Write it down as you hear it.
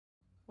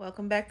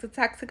Welcome back to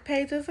Toxic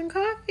Pages and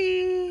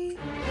Coffee.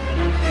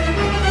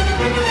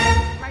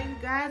 Right, you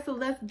guys, so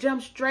let's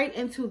jump straight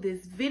into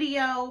this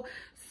video.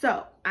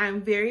 So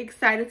I'm very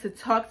excited to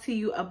talk to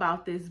you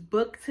about this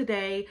book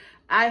today.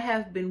 I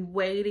have been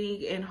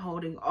waiting and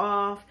holding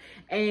off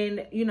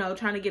and,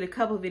 trying to get a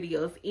couple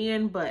videos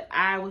in, but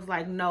I was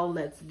like, no,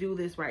 let's do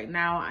this right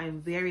now.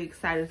 I'm very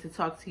excited to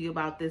talk to you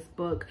about this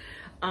book.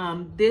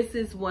 This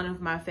is one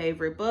of my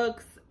favorite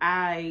books.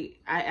 I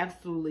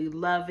absolutely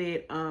love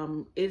it.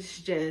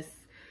 It's just,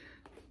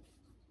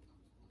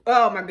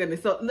 oh my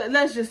goodness. So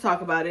let's just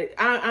talk about it.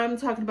 I'm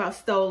talking about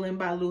Stolen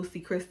by Lucy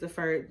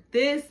Christopher.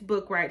 This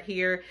book right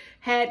here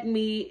had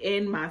me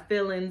in my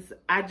feelings.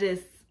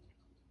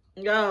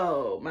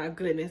 Oh my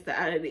goodness.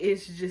 I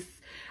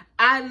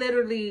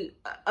literally,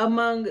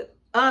 among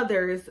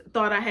others,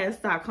 thought I had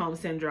Stockholm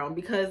Syndrome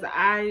because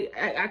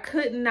I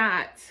could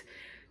not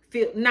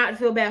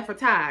feel bad for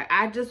Ty.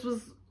 I just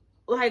was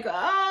like,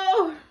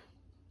 oh,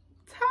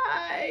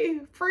 Ty,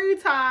 free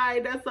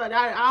Ty. That's what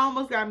I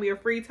almost got me a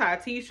free Ty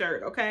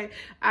t-shirt. Okay,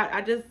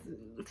 I just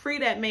free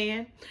that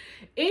man.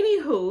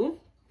 Anywho,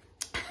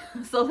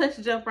 so let's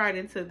jump right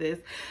into this.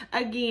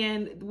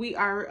 Again, we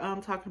are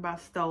talking about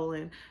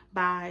Stolen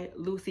by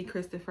Lucy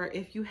Christopher.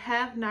 If you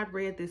have not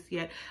read this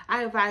yet,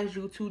 I advise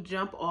you to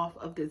jump off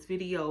of this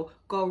video,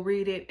 go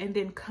read it, and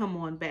then come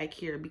on back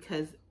here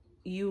because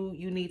you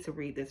need to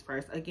read this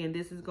first. Again,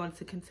 this is going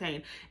to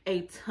contain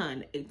a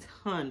ton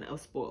of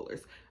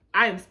spoilers.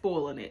 I am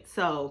spoiling it.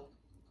 So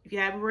if you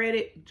haven't read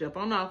it, jump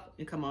on off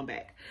and come on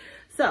back.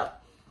 So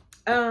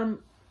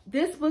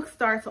this book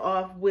starts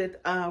off with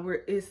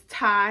it's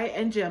Ty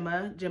and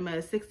Gemma. Gemma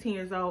is 16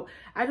 years old.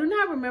 I do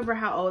not remember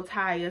how old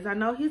Ty is. I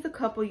know he's a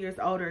couple years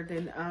older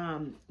than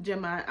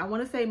Gemma. I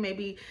want to say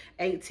maybe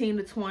 18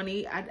 to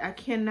 20. I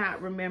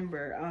cannot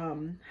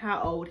remember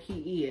how old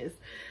he is.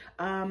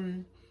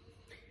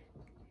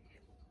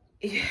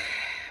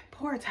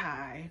 Poor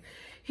Ty.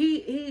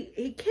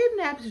 He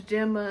kidnaps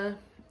Gemma,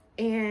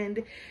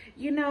 and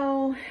I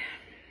know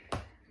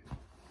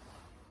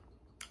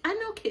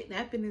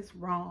kidnapping is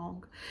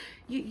wrong.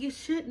 You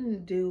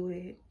shouldn't do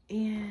it.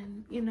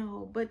 And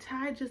but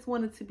Ty just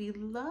wanted to be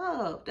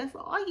loved. That's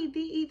all he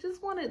did. He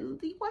wanted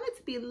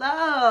to be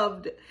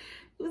loved.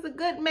 He was a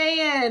good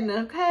man,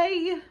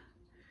 okay?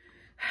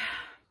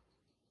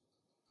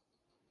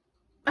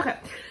 Okay,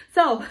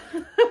 so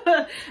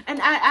and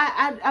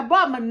I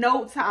brought my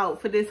notes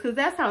out for this because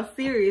that's how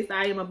serious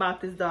I am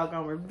about this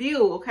doggone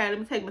review. Okay, let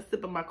me take my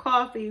sip of my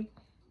coffee.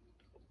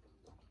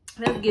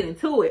 Let's get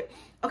into it.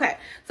 Okay,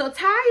 so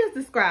Ty is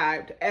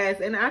described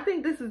as, and I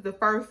think this is the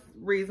first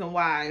reason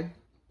why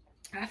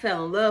I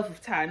fell in love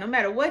with Ty. No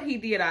matter what he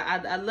did,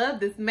 I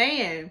love this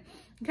man.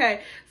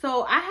 Okay,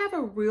 so I have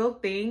a real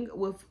thing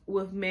with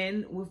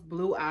men with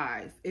blue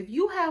eyes. If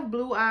you have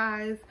blue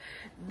eyes,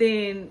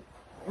 then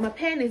my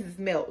panties is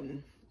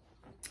melting.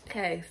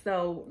 Okay,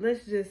 so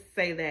let's just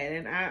say that.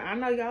 And I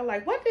know y'all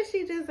like, what did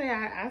she just say?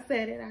 I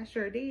said it. I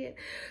sure did.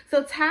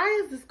 So Ty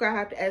is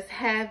described as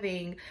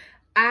having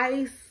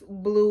ice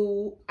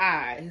blue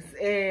eyes,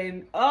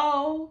 and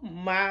oh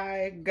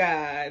my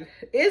god,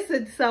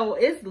 it's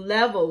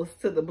levels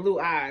to the blue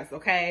eyes.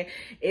 Okay,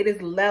 it is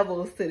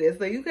levels to this.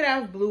 So you can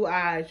have blue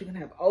eyes, you can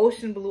have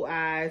ocean blue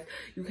eyes,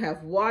 you can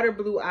have water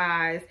blue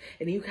eyes,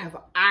 and you can have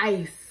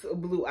ice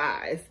blue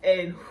eyes.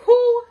 And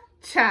who,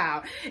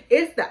 child,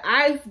 it's the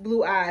ice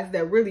blue eyes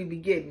that really be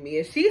getting me.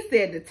 And she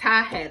said that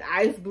Ty had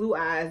ice blue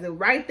eyes, and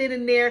right then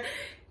and there,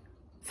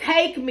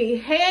 take me,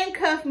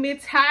 handcuff me,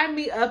 tie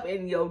me up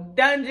in your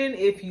dungeon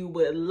if you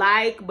would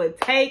like, but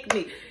take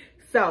me.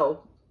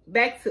 So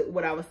back to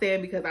what I was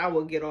saying, because I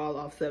will get all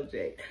off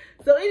subject.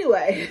 So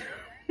anyway,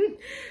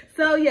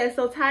 so yeah,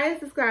 so Ty is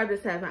described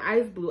as having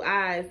ice blue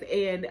eyes,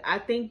 and I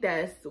think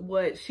that's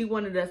what she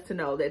wanted us to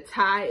know, that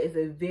Ty is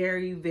a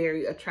very,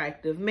 very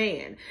attractive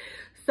man.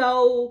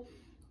 So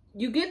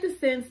you get the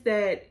sense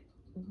that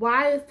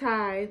why is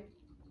Ty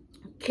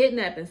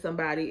kidnapping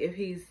somebody if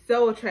he's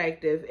so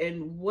attractive,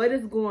 and what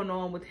is going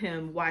on with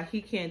him, why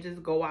he can't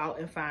just go out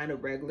and find a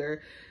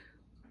regular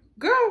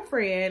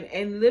girlfriend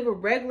and live a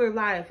regular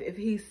life if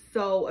he's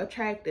so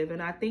attractive.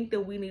 And I think that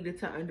we needed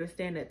to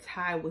understand that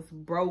Ty was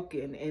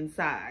broken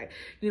inside.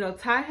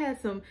 Ty had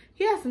some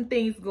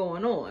things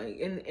going on,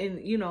 and in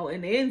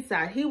the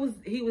inside he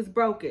was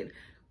broken,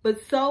 but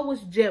so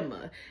was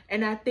Gemma.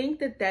 And I think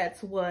that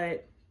that's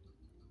what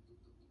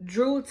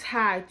drew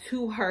Ty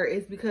to her,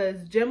 is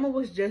because Gemma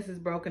was just as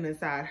broken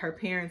inside. Her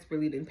parents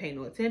really didn't pay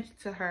no attention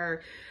to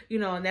her,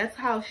 and that's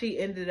how she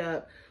ended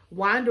up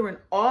wandering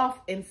off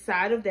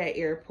inside of that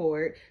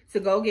airport to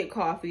go get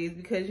coffee, is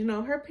because,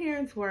 her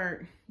parents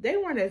weren't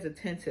as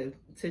attentive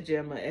to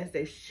Gemma as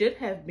they should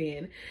have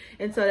been.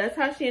 And so that's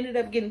how she ended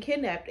up getting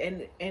kidnapped.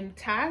 And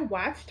Ty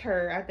watched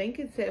her, I think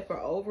it said, for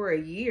over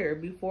a year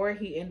before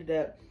he ended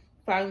up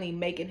finally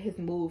making his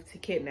move to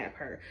kidnap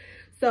her.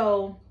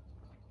 So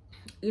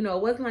it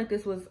wasn't like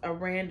this was a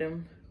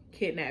random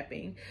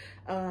kidnapping.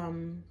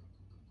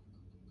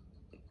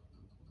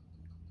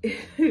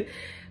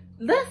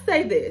 Let's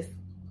say this.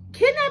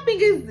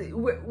 kidnapping is,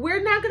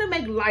 we're not going to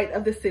make light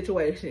of the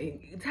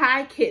situation.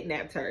 Ty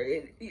kidnapped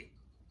her.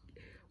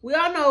 We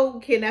all know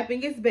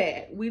kidnapping is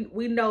bad.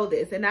 We know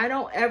this. And I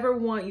don't ever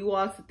want you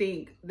all to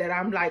think that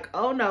I'm like,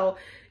 oh no,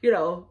 you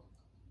know,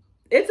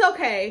 it's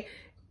okay.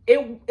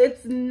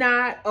 It's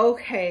not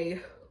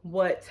okay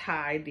what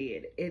Ty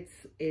did.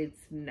 It's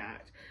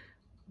not.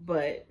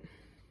 But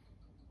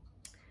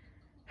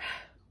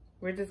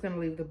we're just gonna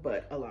leave the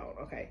but alone,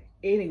 okay?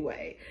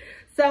 Anyway,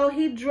 so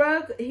he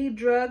drugged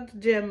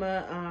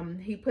Gemma.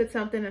 He put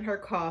something in her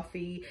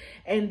coffee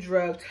and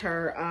drugged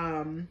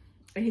her.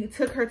 And he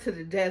took her to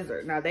the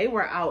desert. Now, they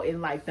were out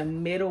in like the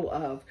middle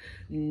of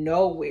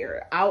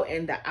nowhere, out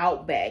in the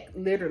outback,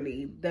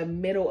 literally the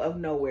middle of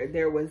nowhere.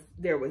 There was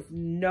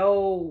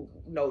nobody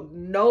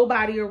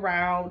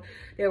around.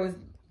 There was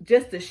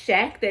just a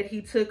shack that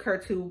he took her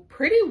to,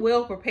 pretty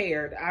well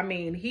prepared. I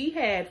mean, he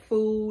had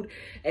food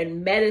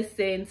and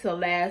medicine to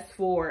last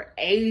for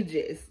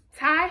ages.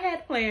 Ty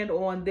had planned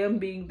on them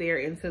being there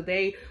until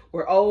they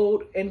were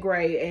old and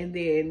gray, and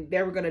then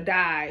they were gonna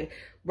die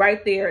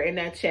right there in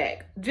that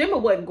shack. Gemma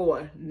wasn't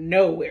going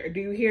nowhere. Do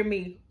you hear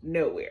me?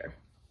 Nowhere.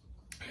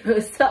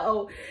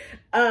 So,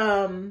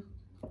 Stolen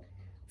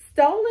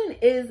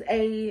is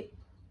a,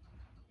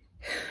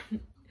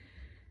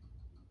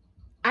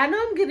 I know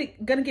I'm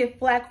gonna get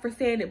flack for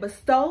saying it, but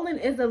Stolen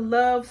is a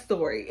love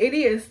story. It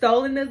is.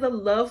 Stolen is a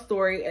love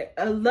story,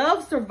 a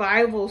love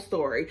survival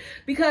story,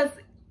 because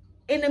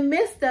in the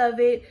midst of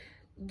it,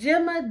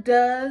 Gemma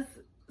does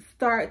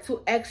start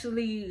to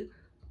actually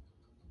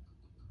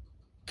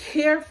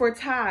care for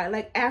Ty.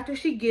 Like, after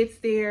she gets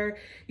there,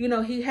 you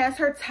know, he has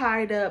her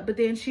tied up, but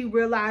then she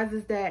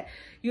realizes that,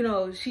 you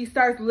know, she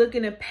starts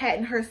looking and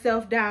patting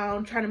herself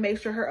down, trying to make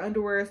sure her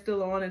underwear is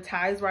still on, and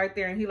Ty's right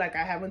there, and he like,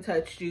 I haven't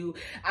touched you.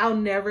 I'll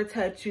never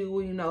touch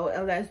you, you know,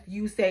 unless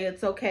you say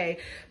it's okay.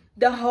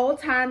 The whole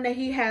time that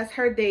he has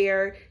her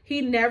there,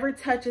 he never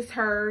touches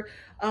her,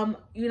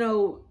 you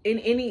know, in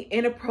any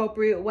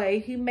inappropriate way.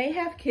 He may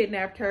have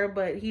kidnapped her,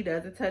 but he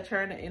doesn't touch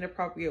her in an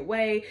inappropriate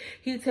way.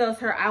 He tells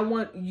her, I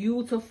want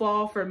you to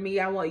fall for me.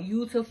 I want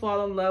you to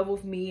fall in love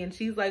with me. And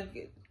she's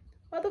like,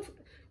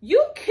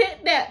 you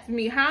kidnapped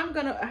me. How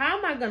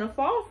am I gonna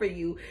fall for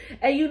you?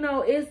 And you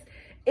know,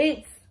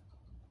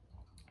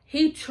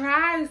 he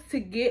tries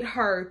to get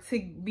her to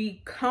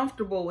be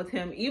comfortable with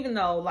him, even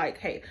though, like,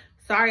 hey,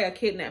 sorry I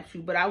kidnapped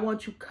you, but I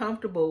want you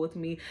comfortable with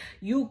me.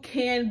 You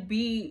can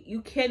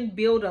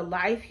build a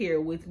life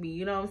here with me.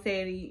 You know what I'm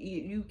saying?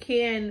 You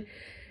can.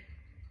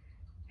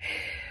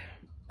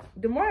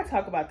 The more I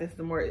talk about this,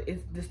 the more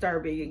it's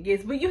disturbing it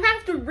gets. But you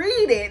have to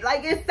read it.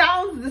 Like, it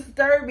sounds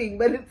disturbing,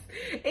 but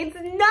it's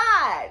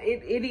not.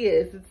 It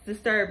is. It's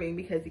disturbing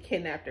because he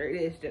kidnapped her.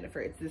 It is,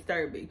 Jennifer. It's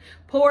disturbing.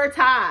 Poor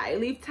Ty.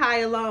 Leave Ty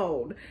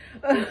alone.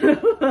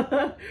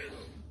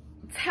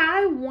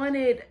 Ty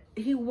wanted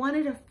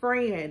a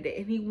friend,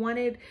 and he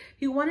wanted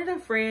a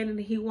friend, and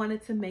he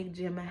wanted to make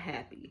Gemma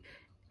happy.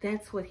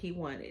 That's what he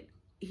wanted.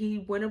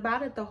 He went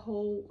about it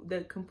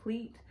the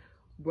complete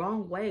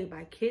wrong way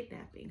by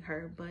kidnapping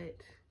her, but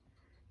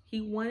he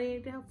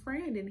wanted a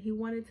friend and he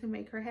wanted to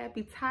make her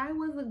happy. Ty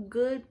was a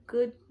good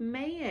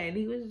man.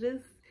 He was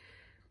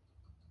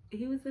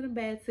in a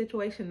bad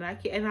situation,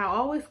 and I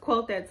always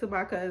quote that to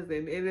my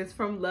cousin. It is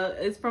from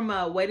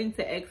Waiting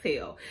to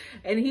Exhale,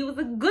 and he was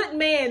a good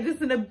man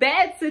just in a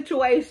bad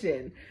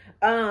situation.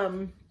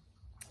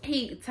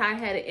 Ty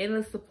had an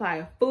endless supply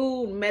of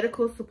food,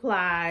 medical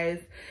supplies.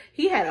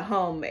 He had a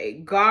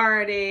homemade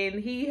garden.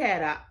 He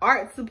had an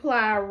art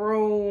supply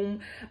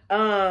room.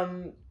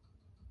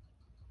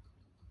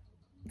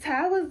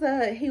 Ty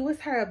was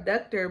her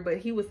abductor, but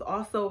he was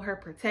also her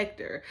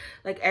protector.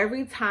 Like,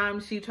 every time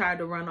she tried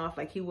to run off,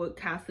 like, he would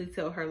constantly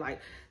tell her, like,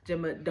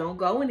 Gemma, don't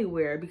go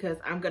anywhere because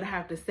I'm going to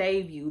have to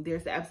save you.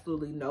 There's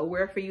absolutely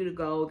nowhere for you to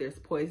go. There's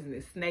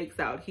poisonous snakes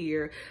out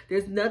here.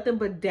 There's nothing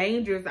but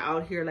dangers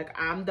out here. Like,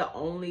 I'm the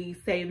only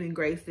saving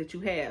grace that you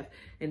have.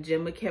 And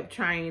Gemma kept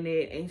trying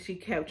it, and she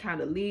kept trying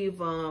to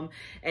leave him.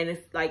 And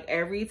it's like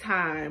every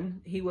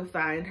time he would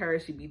find her,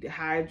 she'd be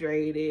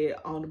dehydrated,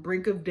 on the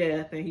brink of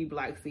death. And he'd be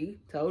like, see,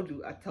 told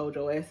you. I told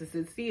your ass to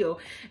sit still.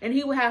 And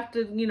he would have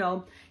to, you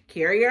know,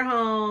 carry her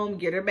home,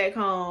 get her back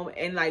home,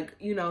 and, like,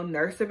 you know,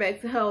 nurse her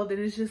back to health. And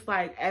it's just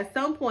like, at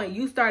some point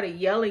you started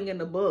yelling in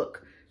the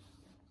book,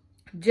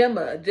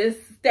 Gemma, just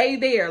stay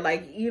there.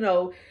 Like, you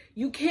know,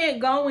 you can't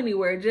go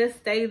anywhere. Just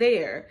stay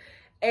there.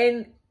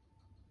 And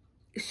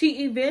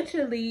she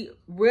eventually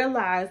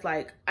realized,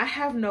 like, I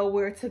have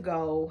nowhere to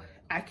go.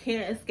 I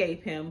can't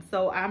escape him.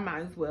 So I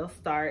might as well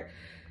start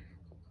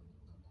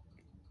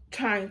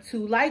trying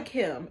to like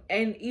him.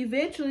 And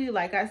eventually,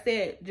 like I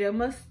said,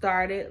 Gemma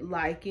started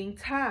liking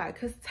Ty,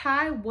 because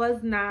Ty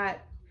wasn't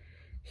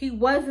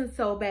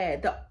so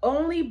bad. The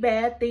only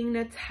bad thing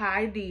that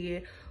Ty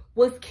did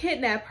was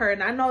kidnap her.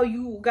 And I know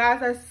you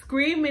guys are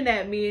screaming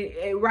at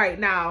me right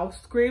now,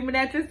 screaming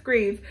at your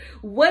screens.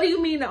 What do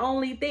you mean the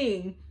only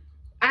thing?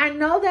 I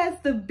know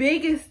that's the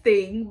biggest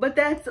thing, but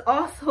that's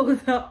also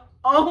the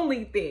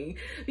only thing.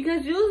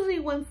 Because usually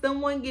when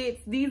someone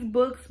gets these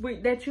books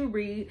that you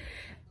read,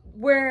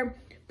 where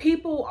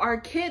people are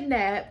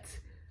kidnapped.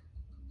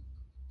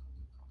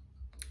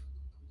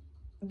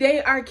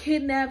 They are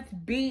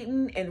kidnapped,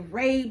 beaten, and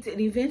raped,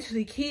 and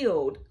eventually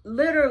killed.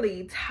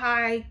 Literally,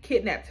 Ty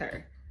kidnapped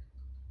her.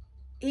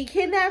 He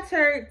kidnapped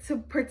her to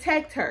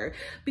protect her,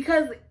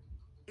 because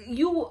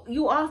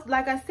you also,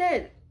 like I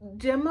said,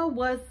 Gemma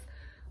was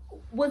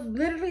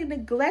literally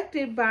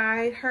neglected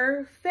by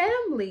her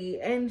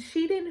family, and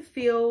she didn't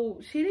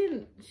feel,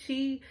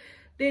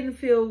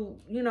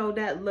 you know,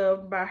 that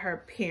loved by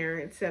her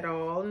parents at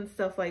all, and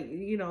stuff like,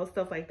 you know,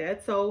 stuff like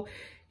that. So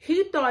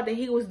he thought that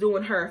he was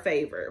doing her a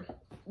favor.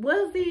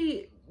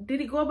 Did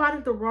he go about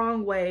it the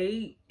wrong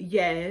way?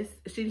 Yes.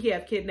 Should he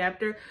have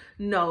kidnapped her?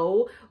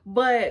 No.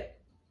 But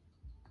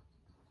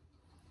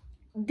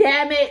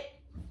damn it,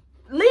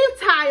 leave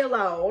Ty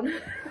alone.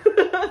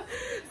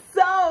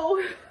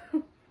 So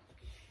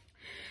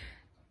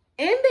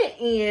in the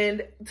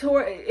end,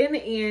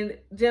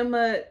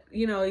 Gemma,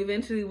 you know,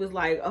 eventually was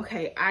like,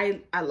 okay,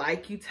 I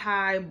like you,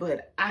 Ty,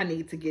 but I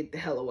need to get the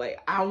hell away.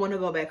 I want to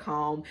go back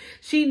home.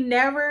 She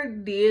never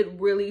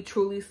did really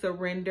truly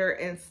surrender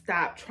and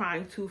stop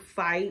trying to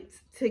fight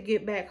to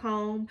get back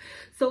home.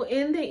 So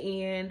in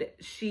the end,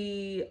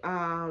 she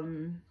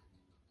ran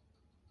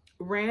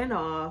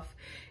off,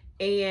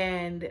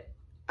 and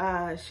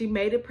she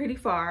made it pretty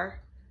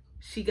far.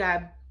 She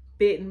got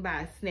bitten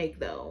by a snake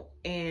though,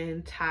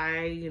 and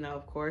Ty, you know,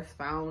 of course,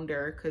 found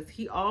her, because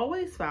he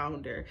always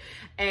found her,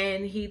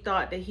 and he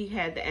thought that he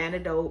had the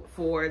antidote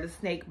for the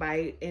snake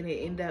bite, and it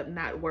ended up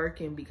not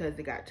working because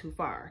it got too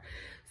far.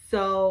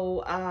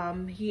 So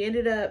he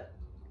ended up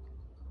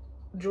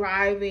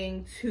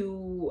driving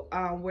to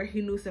where he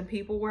knew some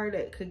people were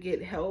that could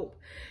get help,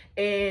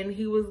 and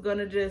he was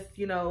gonna just,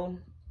 you know,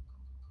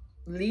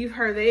 leave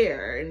her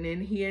there. And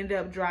then he ended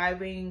up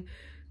driving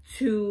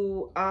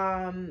to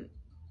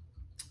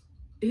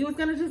he was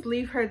gonna just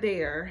leave her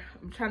there.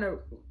 I'm trying to,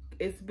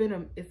 it's been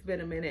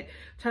a minute,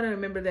 I'm trying to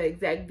remember the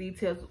exact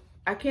details.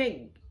 I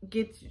can't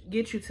get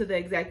you to the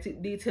exact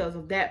details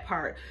of that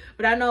part,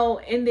 but I know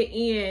in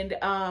the end,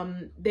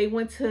 they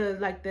went to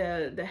like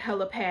the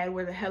helipad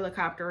where the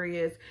helicopter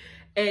is,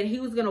 and he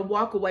was gonna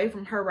walk away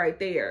from her right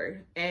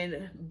there,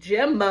 and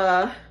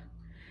Gemma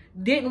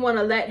didn't want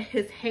to let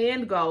his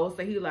hand go,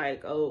 so he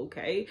like, oh,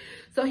 okay.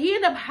 So he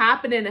ended up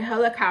hopping in a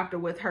helicopter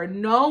with her,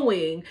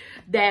 knowing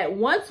that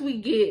once we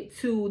get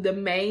to the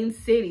main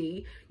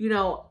city, you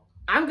know,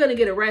 I'm gonna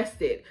get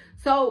arrested.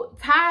 So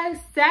Ty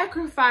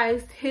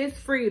sacrificed his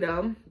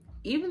freedom,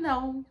 even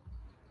though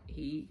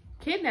he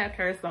kidnapped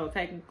her, so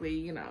technically,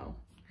 you know,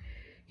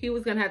 he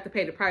was gonna have to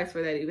pay the price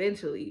for that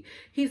eventually.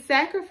 He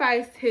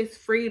sacrificed his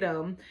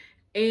freedom,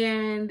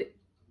 and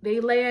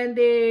they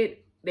landed.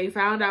 They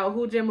found out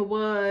who Gemma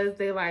was.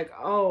 They like,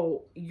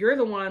 oh, you're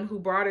the one who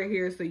brought her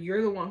here, so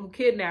you're the one who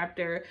kidnapped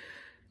her.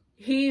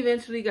 He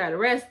eventually got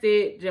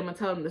arrested. Gemma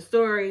told him the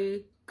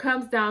story.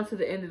 Comes down to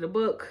the end of the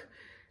book.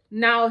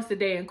 Now it's the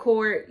day in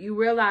court. You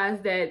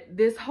realize that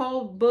this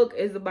whole book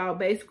is about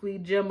basically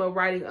Gemma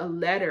writing a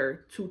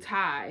letter to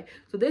Ty.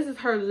 So this is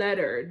her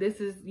letter.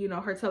 This is, you know,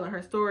 her telling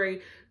her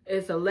story.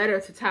 It's a letter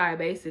to Ty,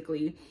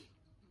 basically.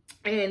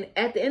 And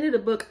at the end of the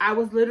book, I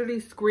was literally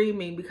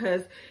screaming,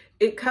 because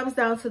it comes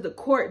down to the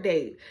court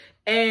date.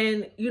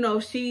 And, you know,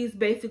 she's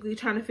basically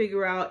trying to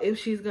figure out if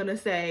she's going to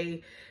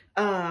say,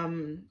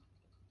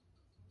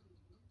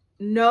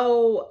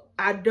 no,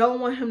 I don't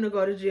want him to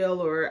go to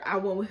jail, or I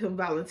went with him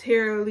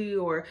voluntarily,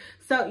 or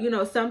so, you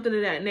know, something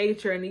of that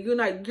nature. And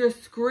you're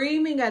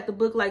screaming at the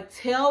book, like,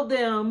 tell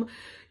them,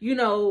 you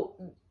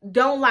know,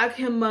 don't lock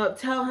him up,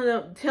 tell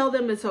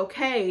them it's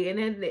okay. And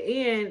in the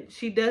end,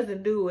 she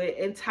doesn't do it,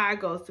 and Ty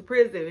goes to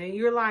prison. And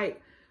you're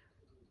like,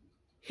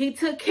 he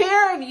took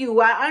care of you.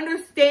 I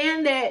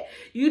understand that,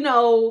 you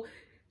know,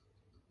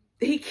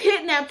 he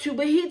kidnapped you,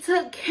 but he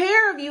took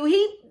care of you.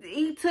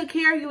 He took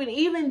care of you. And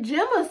even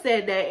Gemma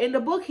said that in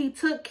the book, he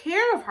took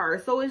care of her.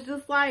 So it's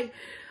just like,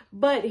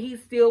 but he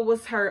still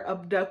was her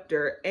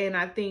abductor. And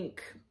I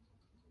think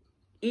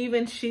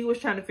even she was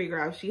trying to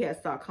figure out if she had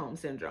Stockholm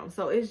Syndrome.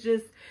 So it's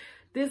just,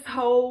 this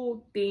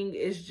whole thing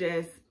is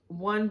just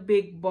one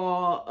big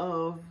ball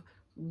of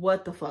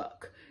what the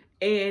fuck.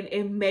 And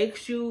it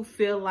makes you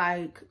feel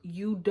like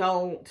you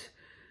don't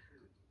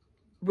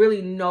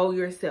really know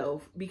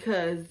yourself,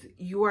 because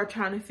you are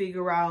trying to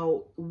figure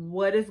out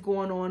what is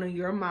going on in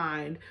your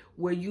mind,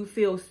 where you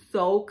feel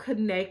so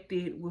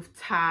connected with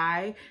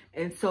Ty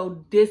and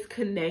so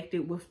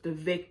disconnected with the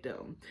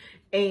victim.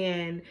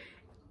 And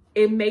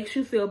it makes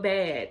you feel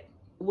bad.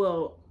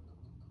 Well,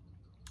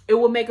 it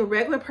will make a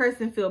regular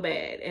person feel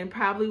bad, and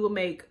probably will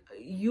make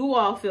you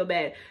all feel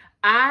bad.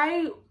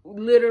 I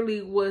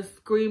literally was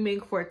screaming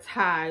for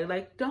Ty,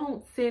 like,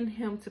 don't send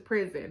him to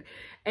prison.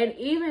 And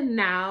even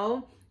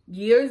now,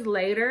 years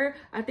later,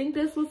 I think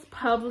this was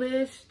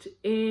published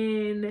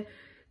in,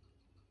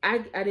 I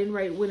didn't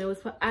write when it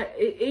was,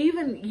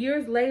 even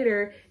years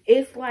later,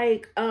 it's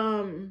like,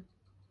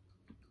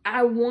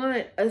 I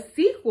want a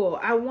sequel.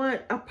 I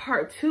want a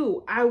part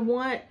 2. I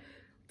want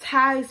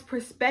Ty's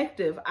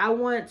perspective. I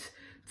want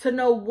to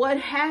know what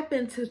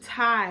happened to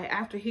Ty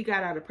after he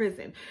got out of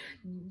prison.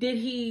 Did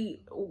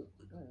he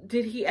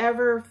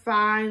ever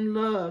find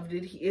love?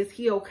 Is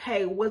he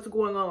okay? What's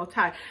going on with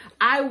Ty?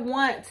 I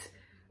want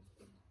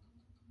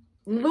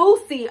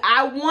Lucy,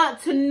 I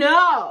want to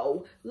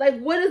know, like,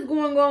 what is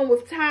going on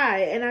with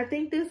Ty? And I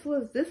think this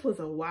was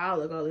a while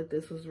ago that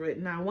this was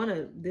written.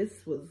 This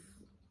was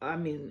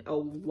a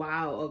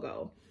while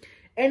ago.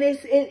 And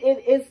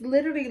it's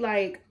literally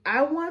like,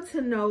 I want to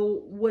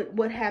know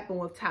what happened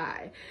with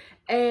Ty.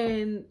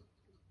 And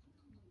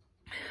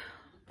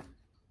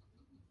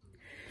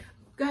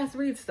guys,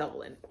 read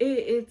Stolen.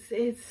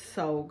 It's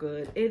so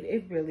good.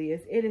 It really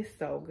is. It is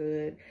so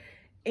good.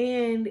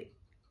 And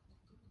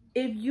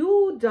if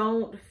you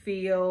don't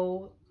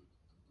feel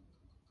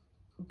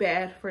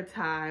bad for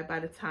Ty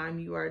by the time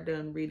you are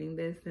done reading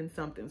this, then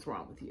something's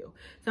wrong with you.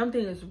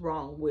 Something is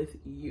wrong with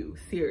you.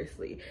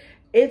 Seriously.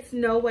 It's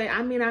no way.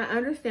 I mean, I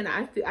understand.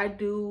 I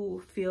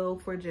do feel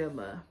for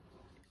Gemma.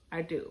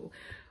 I do.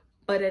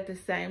 But at the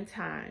same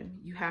time,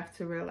 you have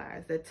to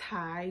realize that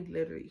Ty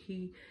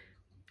literally,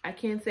 I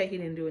can't say he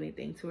didn't do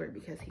anything to her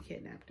because he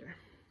kidnapped her.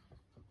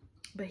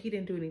 But he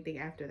didn't do anything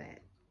after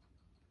that.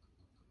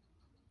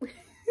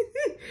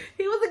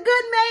 He was a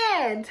good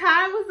man.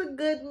 Ty was a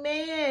good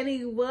man. He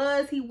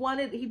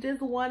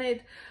just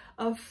wanted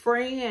a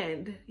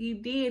friend. He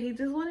did. He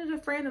just wanted a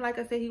friend. And like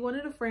I said, he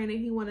wanted a friend, and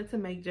he wanted to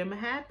make Gemma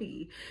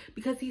happy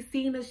because he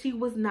seen that she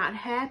was not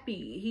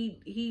happy.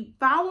 He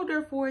followed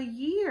her for a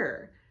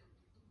year.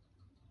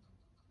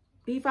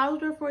 He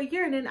followed her for a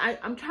year. And then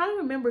I'm trying to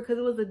remember because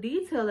it was a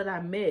detail that I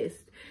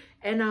missed.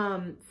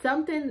 And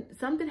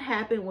something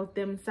happened with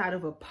them inside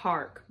of a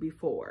park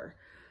before.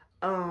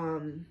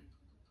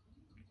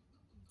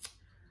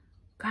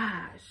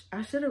 Gosh,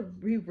 I should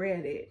have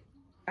reread it.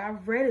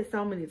 I've read it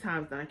so many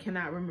times and I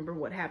cannot remember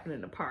what happened in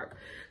the park.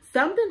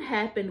 Something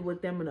happened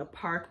with them in a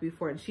park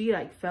before, and she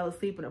like fell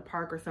asleep in a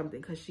park or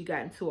something because she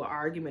got into an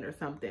argument or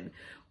something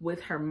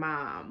with her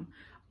mom.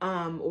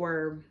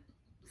 Or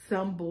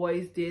some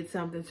boys did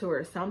something to her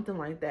or something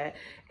like that.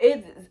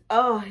 This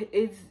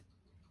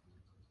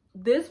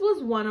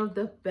was one of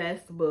the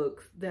best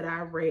books that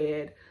I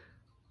read.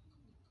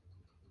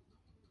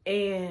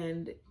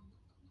 And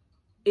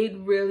it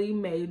really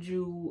made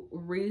you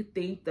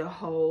rethink the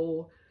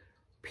whole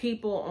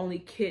people only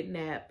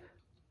kidnap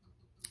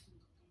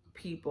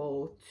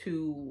people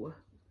to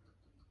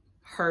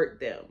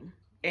hurt them.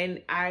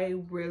 And I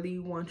really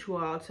want you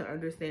all to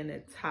understand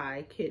that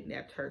Ty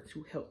kidnapped her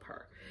to help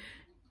her.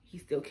 He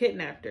still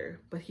kidnapped her,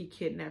 but he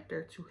kidnapped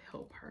her to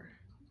help her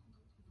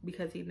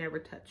because he never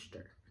touched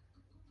her.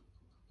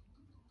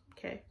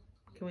 Okay?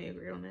 Can we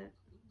agree on that?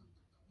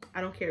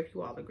 I don't care if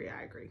you all agree.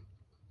 I agree.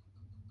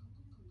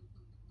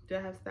 Do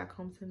I have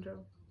Stockholm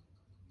Syndrome?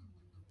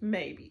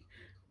 Maybe.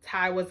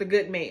 Ty was a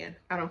good man.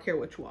 I don't care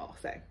what you all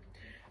say.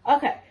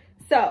 Okay,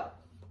 so,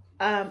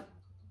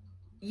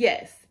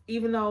 yes,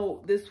 even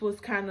though this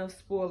was kind of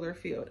spoiler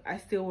filled, I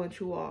still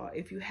want you all,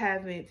 if you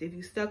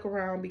stuck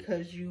around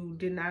because you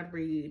did not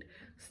read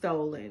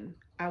Stolen,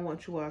 I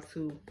want you all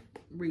to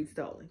read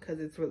Stolen because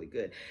it's really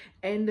good.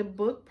 And the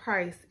book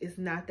price is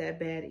not that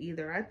bad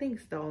either. I think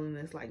Stolen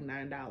is like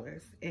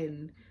 $9,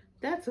 and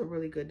that's a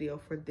really good deal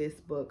for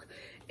this book.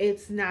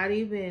 It's not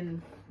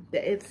even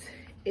that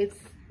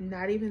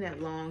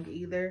long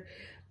either.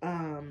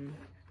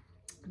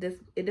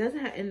 It doesn't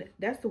have, and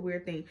that's the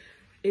weird thing,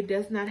 it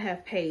does not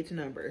have page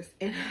numbers.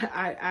 And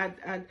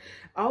I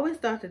always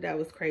thought that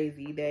was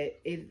crazy, that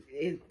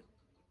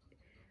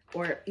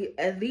or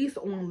at least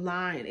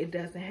online it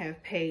doesn't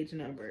have page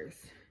numbers.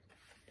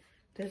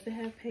 Does it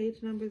have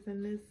page numbers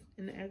in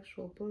the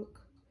actual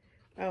book?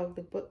 Oh,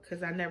 the book,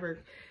 because I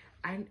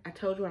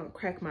told you I don't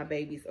crack my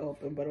babies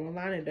open, but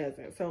online it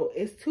doesn't. So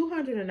it's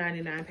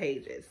 299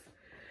 pages.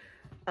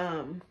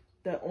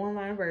 The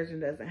online version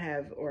doesn't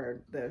have,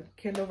 or the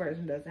Kindle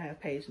version doesn't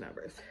have page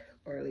numbers,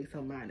 or at least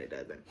on mine it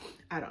doesn't.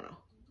 I don't know.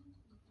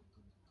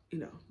 You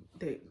know,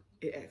 it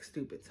acts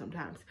stupid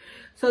sometimes.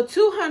 So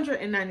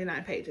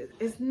 299 pages.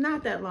 It's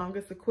not that long.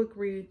 It's a quick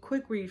read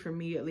for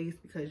me, at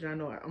least, because y'all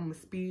know I'm a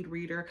speed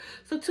reader.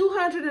 So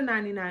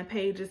 299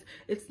 pages.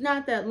 It's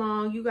not that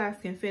long. You guys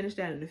can finish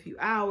that in a few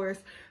hours.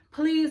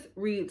 Please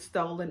read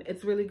Stolen.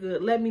 It's really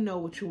good. Let me know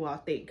what you all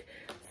think.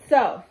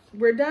 So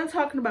we're done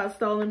talking about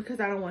Stolen because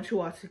I don't want you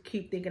all to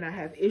keep thinking I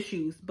have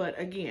issues. But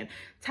again,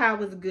 Ty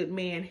was a good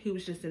man. He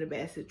was just in a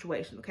bad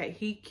situation. Okay,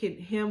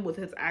 him with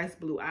his ice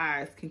blue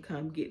eyes can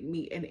come get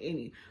me at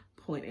any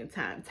point in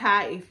time.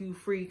 Ty, if you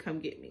free, come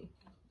get me.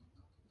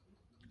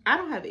 I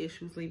don't have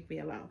issues. Leave me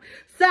alone.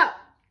 So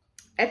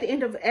at the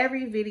end of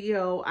every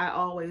video,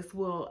 I'm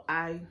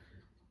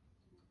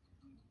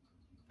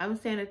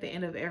saying at the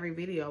end of every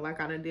video,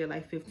 like I done did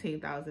like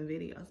 15,000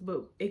 videos,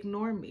 but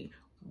ignore me.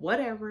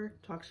 Whatever.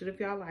 Talk shit if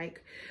y'all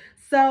like.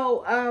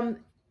 So,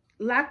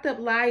 Locked Up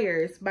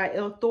Liars by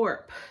Elle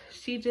Thorpe.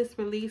 She just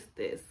released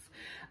this.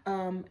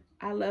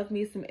 I love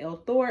me some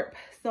Elle Thorpe.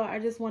 So I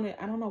just wanted,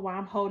 I don't know why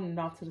I'm holding it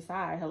off to the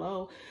side.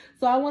 Hello.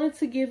 So I wanted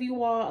to give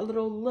you all a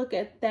little look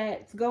at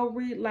that. Go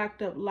read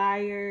Locked Up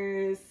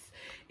Liars.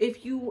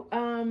 If you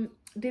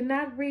did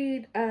not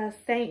read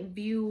Saint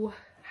View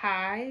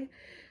High,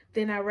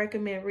 then I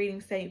recommend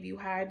reading Saint View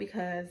High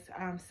because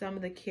some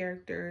of the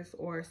characters,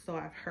 or so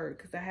I've heard,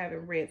 because I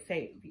haven't read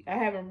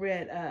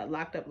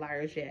Locked Up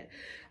Liars yet.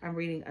 I'm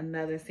reading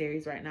another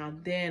series right now.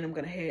 Then I'm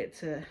gonna head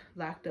to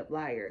Locked Up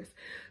Liars.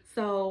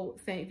 So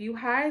Saint View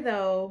High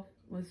though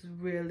was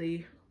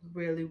really,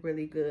 really,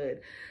 really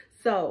good.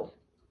 So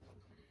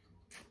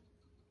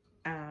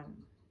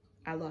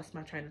I lost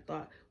my train of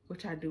thought,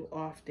 which I do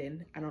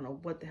often. I don't know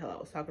what the hell I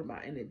was talking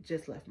about and it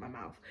just left my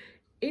mouth.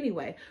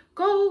 Anyway,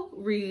 go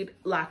read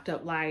Locked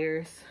Up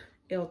Liars,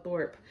 Elle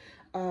Thorpe.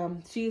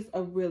 She is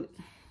a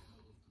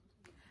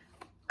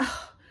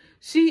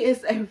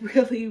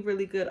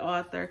really good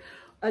author.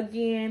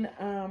 Again,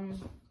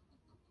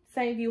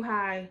 Saint View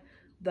High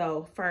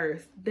though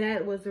first.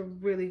 That was a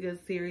really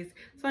good series.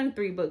 It's only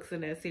 3 books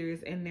in that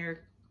series and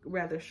they're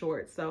rather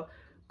short. So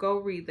go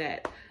read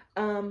that.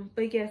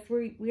 But yes,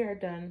 we are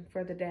done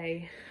for the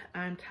day.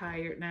 I'm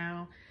tired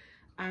now.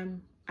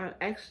 I'm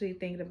actually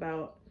thinking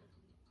about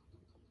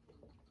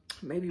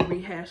maybe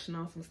rehashing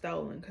on some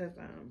Stolen because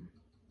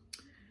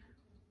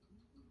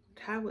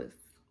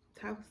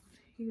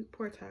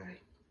poor Ty.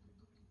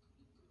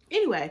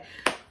 Anyway,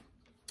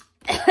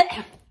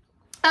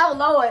 oh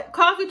Lord,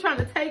 coffee trying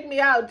to take me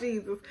out,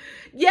 Jesus.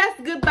 Yes,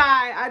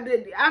 goodbye.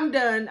 I'm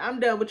done. I'm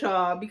done with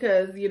y'all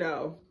because, you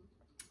know,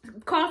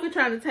 coffee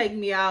trying to take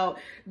me out.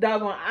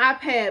 Doggone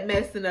iPad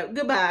messing up.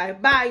 Goodbye.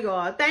 Bye,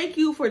 y'all. Thank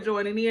you for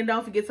joining me. And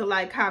don't forget to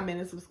like, comment,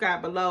 and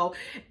subscribe below.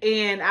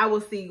 And I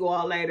will see you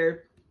all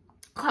later.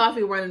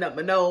 Coffee running up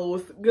my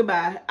nose.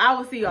 Goodbye. I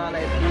will see y'all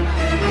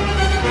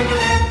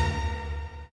later.